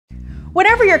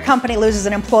Whenever your company loses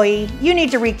an employee, you need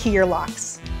to rekey your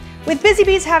locks. With Busy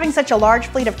Bees having such a large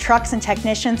fleet of trucks and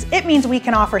technicians, it means we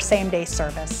can offer same-day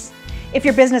service. If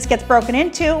your business gets broken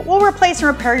into, we'll replace and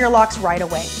repair your locks right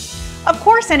away. Of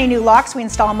course, any new locks we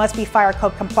install must be fire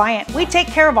code compliant. We take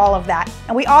care of all of that,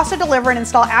 and we also deliver and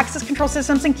install access control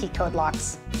systems and key code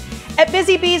locks. At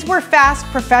Busy Bees, we're fast,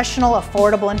 professional,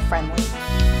 affordable, and friendly.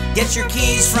 Get your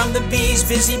keys from the bees,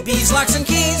 Busy Bees Locks and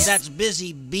Keys. That's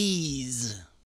Busy Bees.